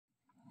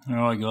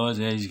Alright guys,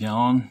 how's it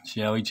going? It's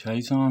Yowie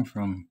Chase on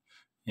from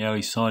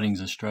Yowie Sightings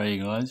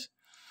Australia, guys.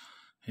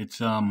 It's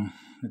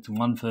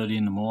 1:30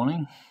 in the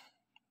morning,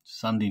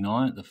 Sunday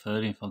night, the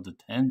 30th of the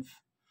 10th,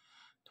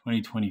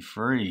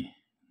 2023.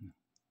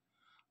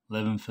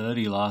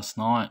 11:30 last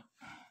night.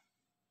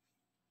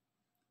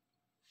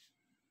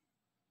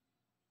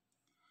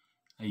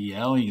 A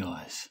Yowie,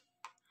 guys.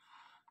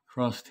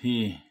 Crossed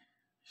here,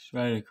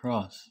 straight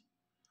across.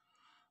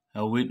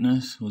 Our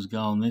witness was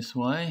going this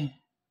way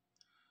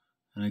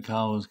and the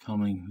car was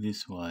coming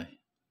this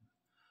way.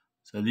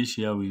 So this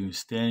Yowie was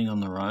standing on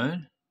the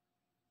road.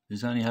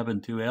 This only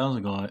happened 2 hours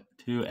ago.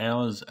 2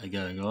 hours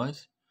ago,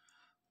 guys.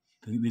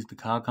 The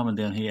car coming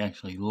down here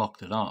actually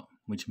locked it up,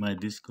 which made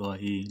this guy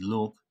here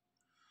look,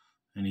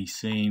 and he's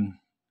seen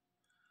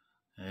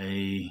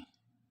a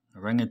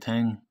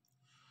orangutan,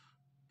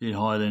 a bit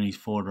higher than his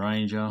Ford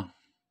Ranger,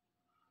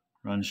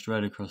 run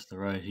straight across the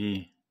road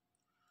here.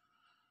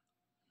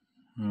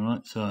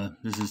 Alright, so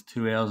this is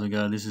 2 hours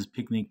ago. This is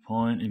Picnic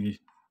Point. If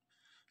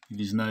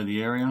you know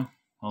the area,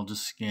 I'll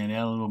just scan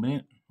out a little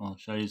bit. I'll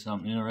show you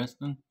something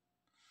interesting.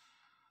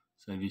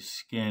 So if you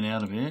scan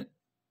out a bit,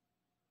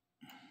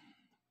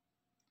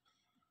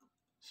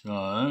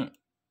 so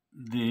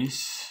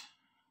this,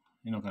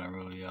 you're not going to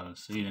really be able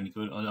to see it any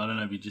good. I don't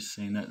know if you've just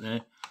seen that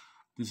there.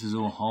 This is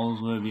all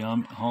Holsworthy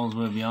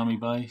Army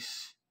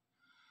Base.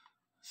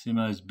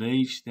 Simo's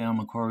Beach, down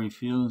Macquarie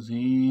Fields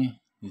here.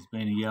 There's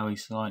been a Yowie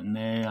sighting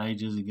there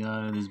ages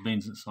ago. There's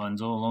been some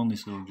sightings all along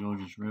this little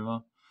Georges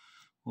River.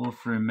 All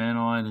through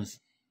Menai,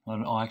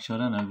 actually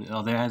I don't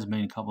know. There has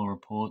been a couple of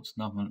reports,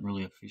 nothing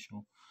really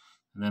official.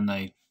 And then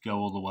they go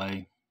all the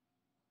way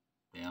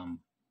down.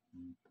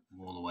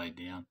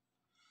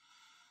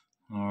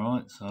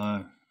 Alright,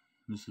 so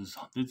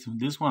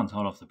this one's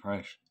hot off the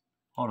press.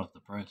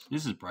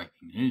 This is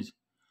breaking news.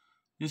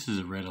 This is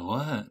a red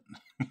alert.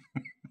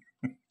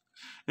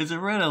 It's a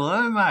red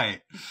alert,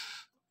 mate.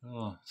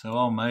 Oh, so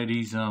old mate,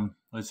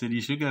 I said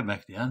you should go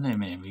back down there,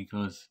 man,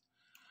 because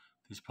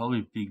there's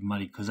probably big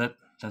muddy, because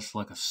that's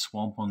like a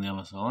swamp on the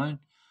other side, and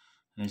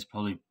there's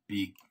probably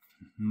big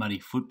muddy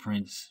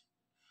footprints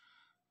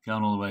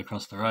going all the way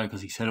across the road,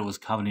 because he said it was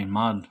covered in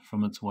mud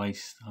from its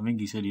waist. I think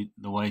he said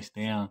the waist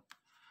down.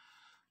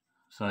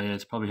 So yeah,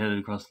 it's probably headed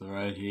across the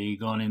road here,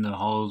 gone into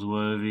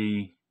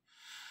Holsworthy.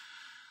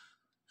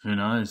 Who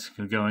knows?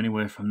 Could go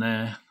anywhere from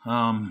there.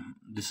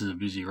 This is a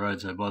busy road,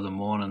 so by the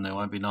morning there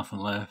won't be nothing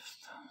left.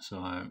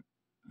 So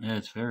yeah,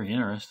 it's very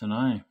interesting,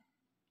 eh?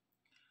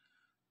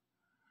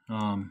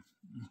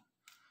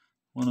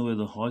 Wonder where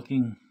the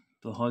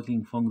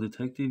hiking Fong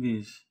detective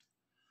is.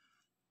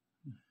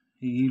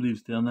 He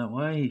lives down that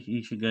way.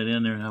 He should go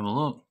down there and have a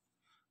look.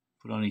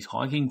 Put on his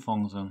hiking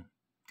fongs and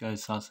go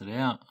suss it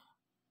out.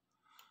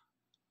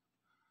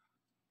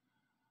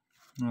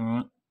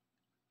 Alright.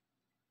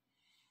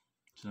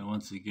 So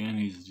once again,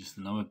 here's just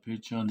another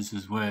picture. This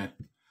is where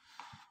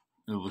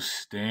it was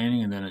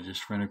standing, and then it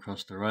just ran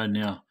across the road.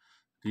 Now,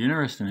 the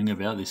interesting thing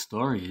about this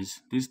story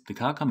is the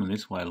car coming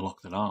this way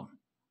locked it up.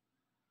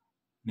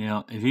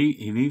 Now, if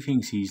he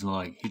thinks he's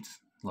not hit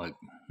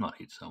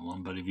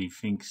someone, but if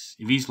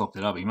he's locked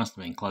it up, he must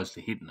have been close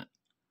to hitting it.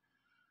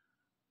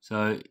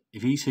 So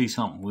if he sees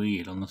something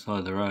weird on the side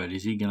of the road,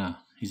 is he gonna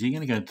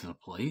go to the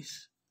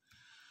police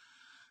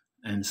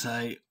and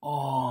say,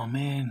 "Oh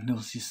man, there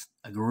was just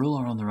a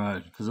gorilla on the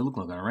road," because it looked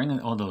like there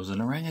was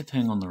an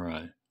orangutan on the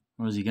road?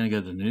 Or is he going to go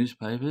to the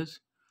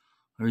newspapers?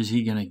 Or is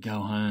he going to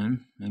go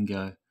home and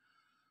go,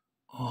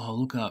 "Oh,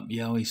 look up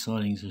Yowie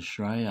Sightings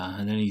Australia,"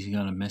 and then he's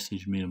going to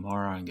message me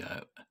tomorrow and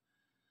go,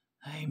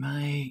 "Hey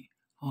mate,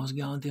 I was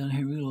going down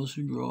Henry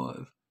Lawson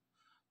Drive.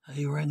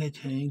 A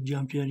orangutan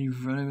jumped out in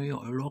front of me.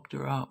 I locked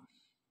her up."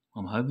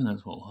 I'm hoping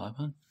that's what will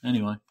happen.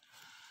 Anyway,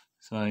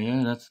 so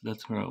yeah,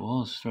 that's where it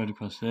was, straight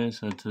across there.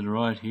 So to the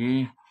right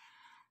here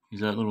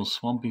is that little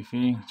swampy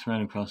thing,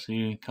 straight across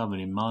here,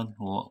 covered in mud,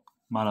 or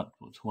mud up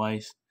to its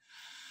waist.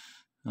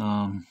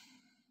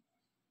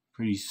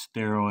 Pretty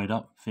steroid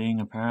up thing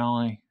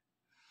apparently.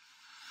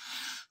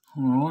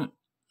 Alright,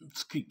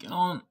 let's keep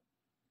going.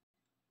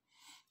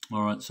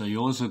 Alright, so you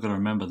also got to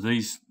remember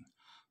the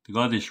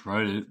guy that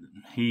wrote it,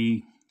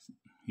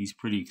 he's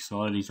pretty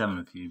excited. He's having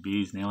a few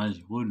beers now, as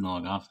you would,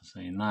 like after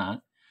seeing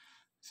that.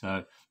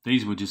 So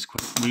these were just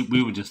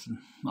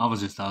I was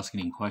just asking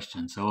him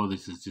questions. So all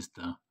this is just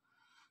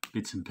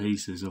bits and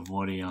pieces of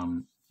what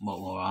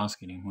we're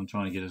asking him. I'm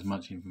trying to get as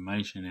much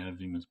information out of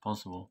him as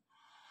possible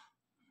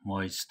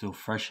while he's still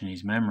fresh in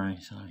his memory.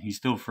 So he's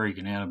still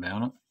freaking out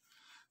about it.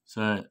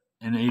 So,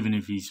 and even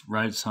if he's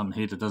wrote something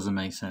here that doesn't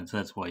make sense,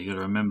 that's why you got to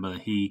remember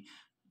he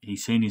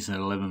seen this at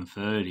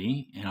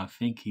 11:30, and I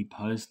think he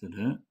posted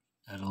it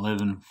at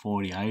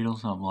 11:48 or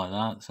something like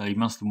that. So he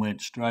must have went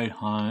straight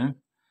home,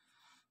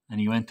 and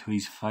he went to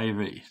his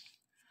favourite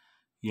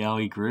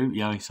Yowie group,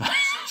 Yowie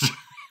Sightings,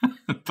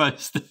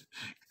 posted.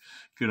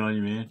 Good on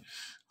you, man.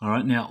 All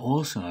right, now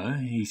also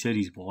he said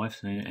his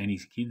wife's seen it and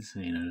his kids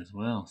seen it as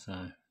well.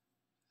 So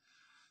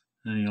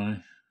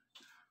anyway,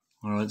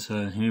 all right,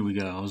 so here we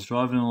go. I was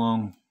driving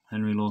along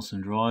Henry Lawson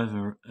Drive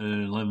at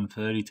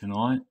 11:30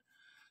 tonight,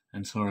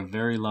 and saw a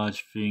very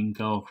large thing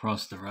go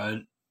across the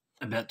road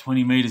about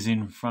 20 metres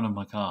in front of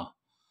my car.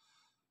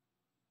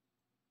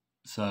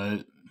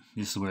 So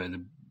this is where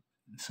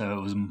so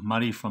it was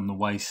muddy from the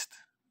waist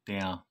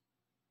down.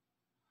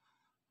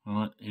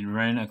 Right, it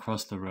ran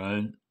across the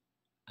road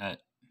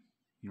at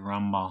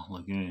Yeramba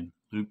Lagoon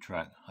loop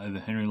track over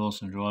Henry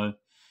Lawson Drive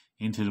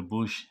into the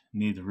bush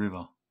near the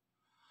river.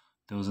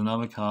 There was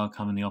another car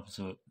coming the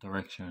opposite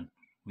direction,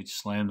 which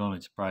slammed on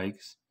its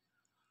brakes,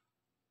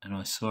 and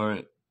I saw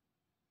it.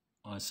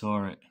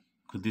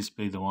 Could this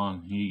be the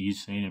one? You've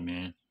seen it,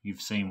 man.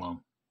 You've seen one.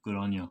 Good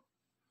on you.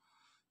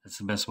 That's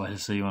the best way to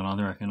see one,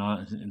 I reckon.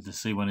 To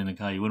see one in the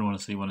car. You wouldn't want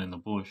to see one in the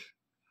bush,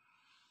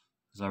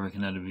 because I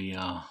reckon that'd be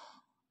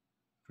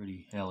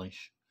pretty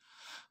hellish.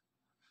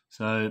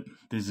 So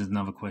this is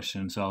another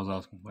question. So I was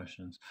asking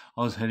questions.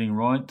 I was heading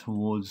right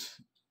towards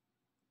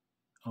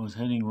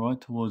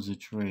the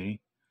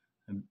tree.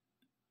 The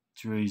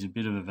tree's a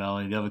bit of a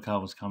valley. The other car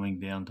was coming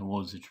down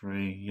towards the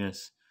tree.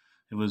 Yes,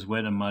 it was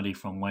wet and muddy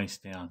from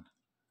waist down,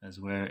 as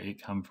where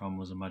it come from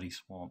was a muddy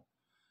swamp,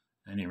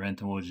 and it ran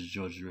towards the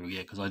George River.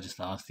 Yeah, because I just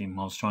asked him.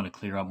 I was trying to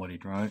clear up what he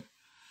wrote.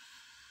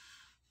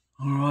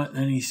 All right,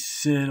 then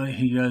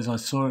he goes, I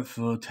saw it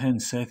for 10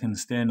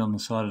 seconds stand on the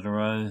side of the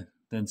road,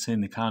 then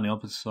seen the car on the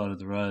opposite side of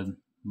the road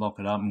lock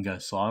it up and go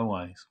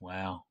sideways.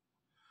 Wow.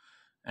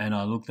 And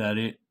I looked at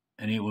it,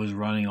 and it was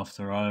running off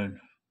the road.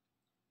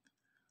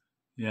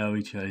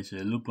 Yowie chased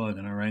it. It looked like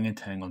an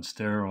orangutan on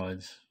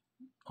steroids.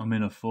 I'm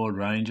in a Ford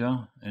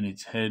Ranger, and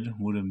its head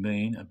would have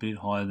been a bit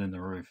higher than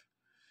the roof.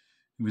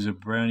 It was a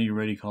browny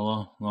reddy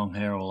collar, long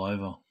hair all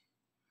over.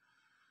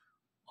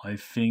 I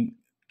think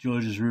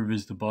George's River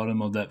is the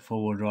bottom of that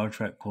four-wheel drive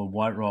track called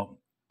White Rock,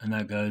 and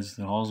that goes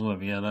to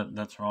Holsworth. Yeah,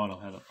 that's right.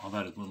 I've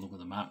had a good look at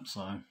the map,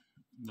 so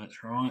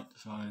that's right.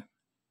 So,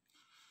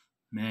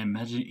 man,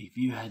 imagine if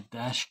you had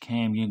dash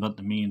cam, you got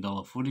the $1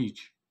 million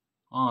footage.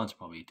 Oh, it's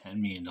probably $10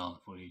 million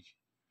footage.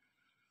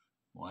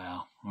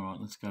 Wow. All right,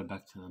 let's go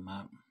back to the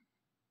map.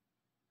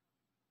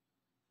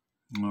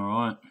 All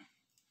right.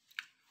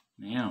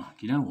 Now,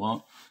 you know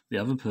what? The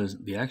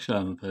actual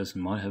other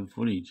person might have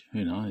footage.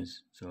 Who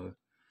knows? So,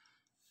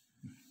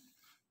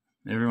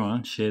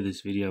 everyone, share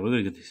this video. We've got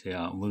to get this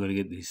out. We've got to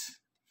get this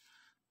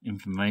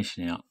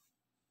information out,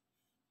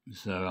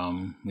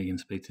 so we can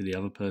speak to the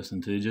other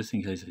person too, just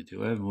in case they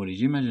do have footage.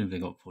 You imagine if they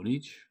got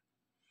footage?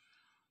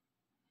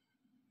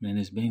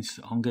 Man,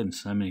 I'm getting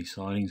so many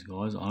sightings,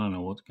 guys. I don't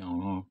know what's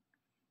going on.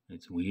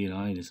 It's weird,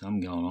 eh? There's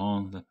something going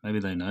on. Maybe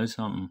they know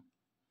something.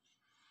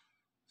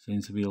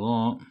 Seems to be a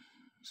lot.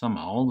 Some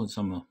are old, but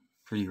some are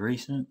pretty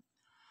recent.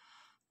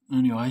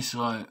 Anyway,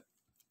 so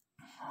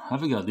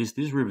have a go at this.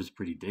 This river's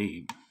pretty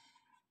deep.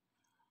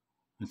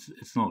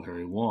 It's not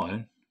very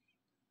wide.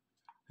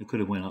 It could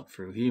have went up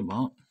through here,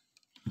 but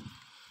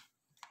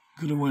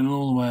could have went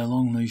all the way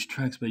along these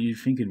tracks, but you'd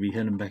think it'd be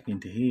heading back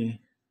into here.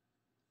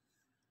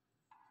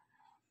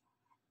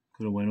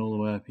 Could have went all the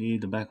way up here,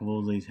 the back of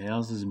all these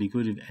houses. It'd be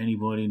good if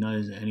anybody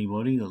knows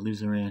anybody that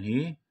lives around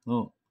here.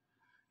 Look,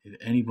 if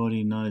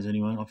anybody knows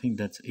anyone, I think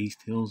that's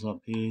East Hills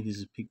up here. This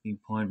is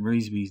Picnic Point.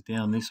 Reesby's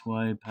down this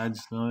way,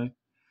 Padstow.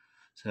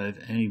 So if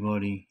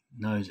anybody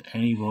knows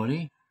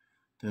anybody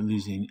that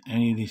lives in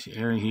any of this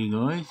area here,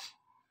 guys,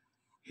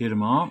 hit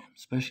them up,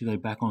 especially if they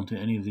back onto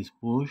any of this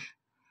bush,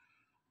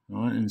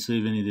 right, and see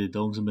if any of their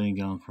dogs have been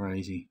going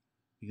crazy,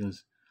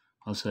 because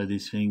I say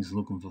these things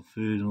looking for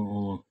food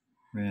all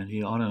around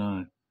here. I don't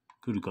know.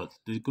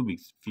 There could be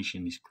fish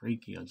in this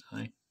creek here, I'd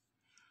say.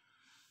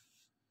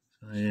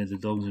 So yeah, the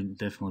dogs would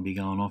definitely be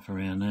going off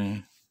around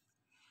there.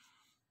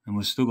 And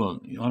we've still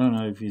got, I don't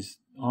know if he's,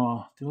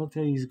 did I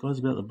tell you guys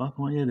about the Buchan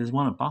one? Yeah, there's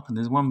one at Buchan.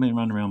 There's one been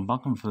running around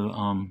Buchan for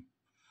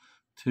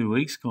 2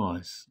 weeks,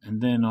 guys.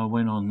 And then I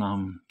went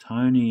on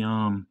Tony,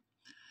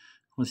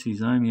 what's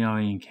his name?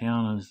 Yowie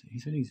Encounters. He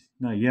said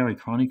Yowie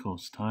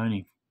Chronicles,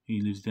 Tony.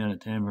 He lives down at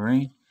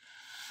Tamborine.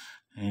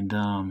 And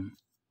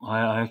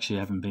I actually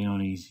haven't been on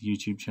his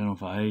YouTube channel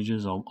for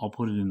ages. I'll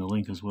put it in the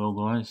link as well,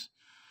 guys.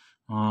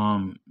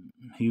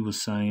 He was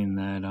saying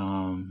that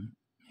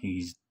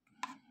he's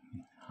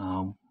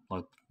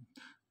like,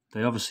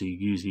 they obviously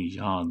use his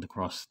yard to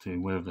cross to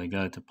wherever they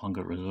go to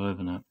Plunkett Reserve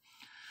and that.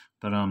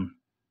 But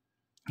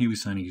he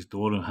was saying his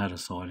daughter had a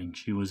sighting.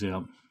 She was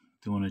out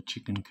doing a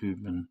chicken coop,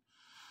 and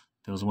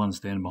there was one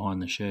standing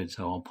behind the shed.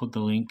 So I'll put the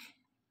link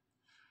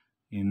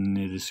in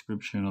the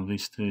description of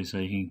this too, so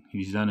if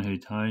you don't know who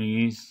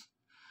Tony is,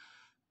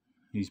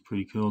 he's a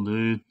pretty cool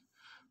dude.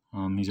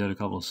 He's had a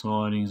couple of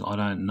sightings. I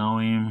don't know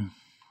him,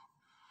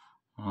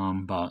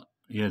 but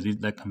yeah,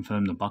 that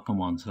confirmed the Buchan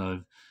one.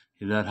 So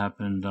if that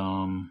happened,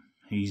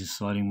 his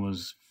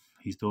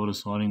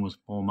daughter's sighting was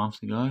 4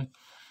 months ago.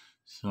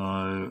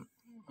 So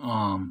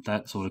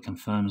that sort of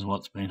confirms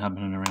what's been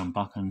happening around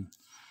Buchan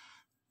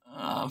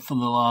for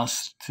the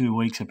last 2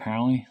 weeks.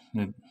 Apparently,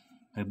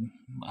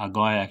 a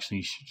guy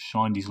actually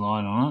shined his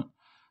light on it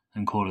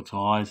and caught its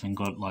eyes and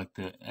got like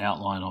the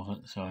outline of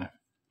it. So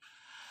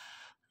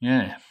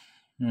yeah.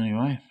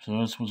 Anyway, so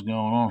that's what's going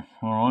on.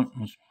 All right.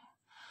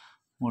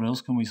 What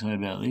else can we say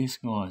about this,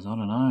 guys? I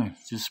don't know.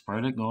 Just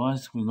spread it,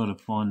 guys. We've got to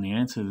find the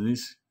answer to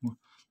this.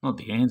 Not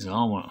the answer.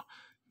 I want.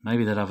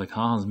 Maybe that other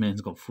car's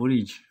man's got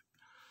footage.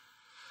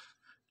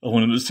 I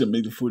want him to send me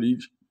the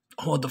footage.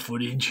 I want the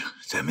footage.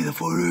 Send me the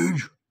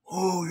footage.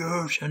 Oh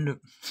yeah, send it.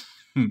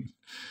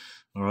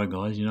 All right,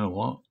 guys. You know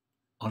what?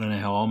 I don't know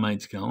how old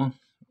mate's going.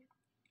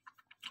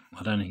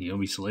 I don't know. He'll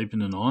be sleeping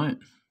tonight.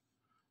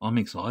 I'm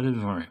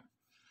excited for him.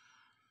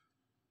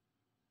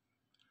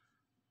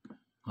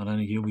 I don't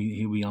think he'll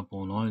be up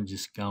all night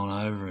just going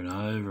over and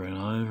over and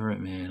over it,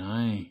 man,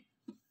 eh?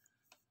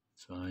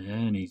 So yeah,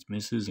 and his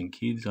missus and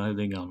kids, I hope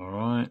they're going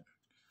alright.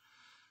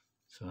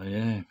 So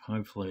yeah,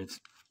 hopefully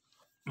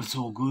it's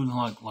all good.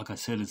 Like I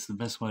said, it's the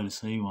best way to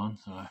see one.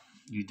 So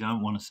you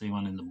don't want to see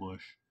one in the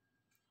bush.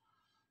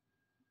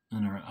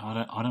 And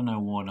I don't know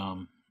what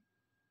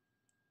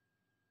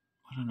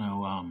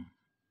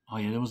oh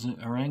yeah, there was an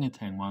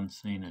orangutan one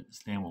seen at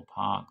Stanwell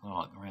Park,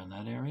 like around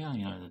that area.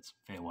 You know, that's a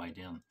fair way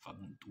down,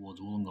 fucking towards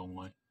Wollongong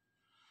way.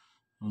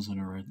 It was an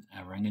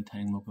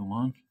orangutan looking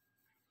one.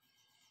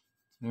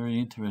 It's very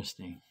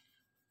interesting.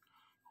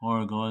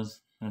 Alright,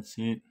 guys, that's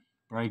it.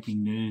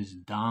 Breaking news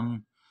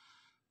done.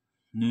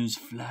 News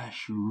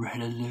flash,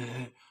 red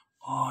alert.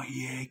 Oh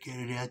yeah,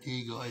 get it out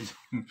there, guys.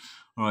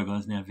 Alright,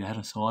 guys. Now, if you had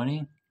a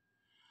sighting,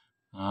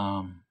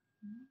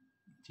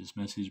 just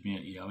message me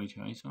at Yowie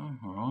Chaser.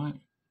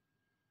 Alright.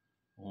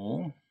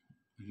 Or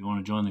if you want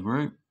to join the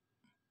group,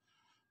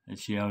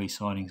 it's Yowie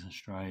Sightings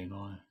Australia,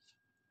 guys.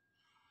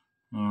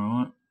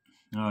 Alright,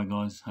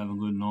 guys. Have a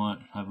good night.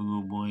 Have a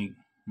good week.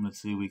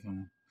 Let's see if we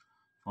can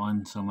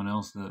find somebody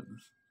else that's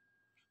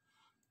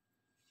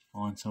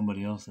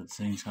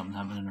seen something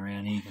happening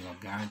around here, because I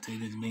guarantee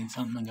there's been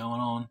something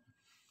going on.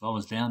 If I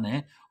was down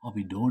there, I'll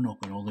be door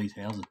knocking all these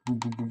houses. Boom,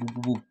 boom, boom, boom,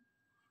 boom, boom.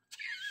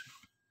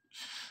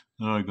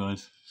 Alright,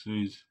 guys. See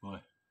you.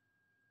 Bye.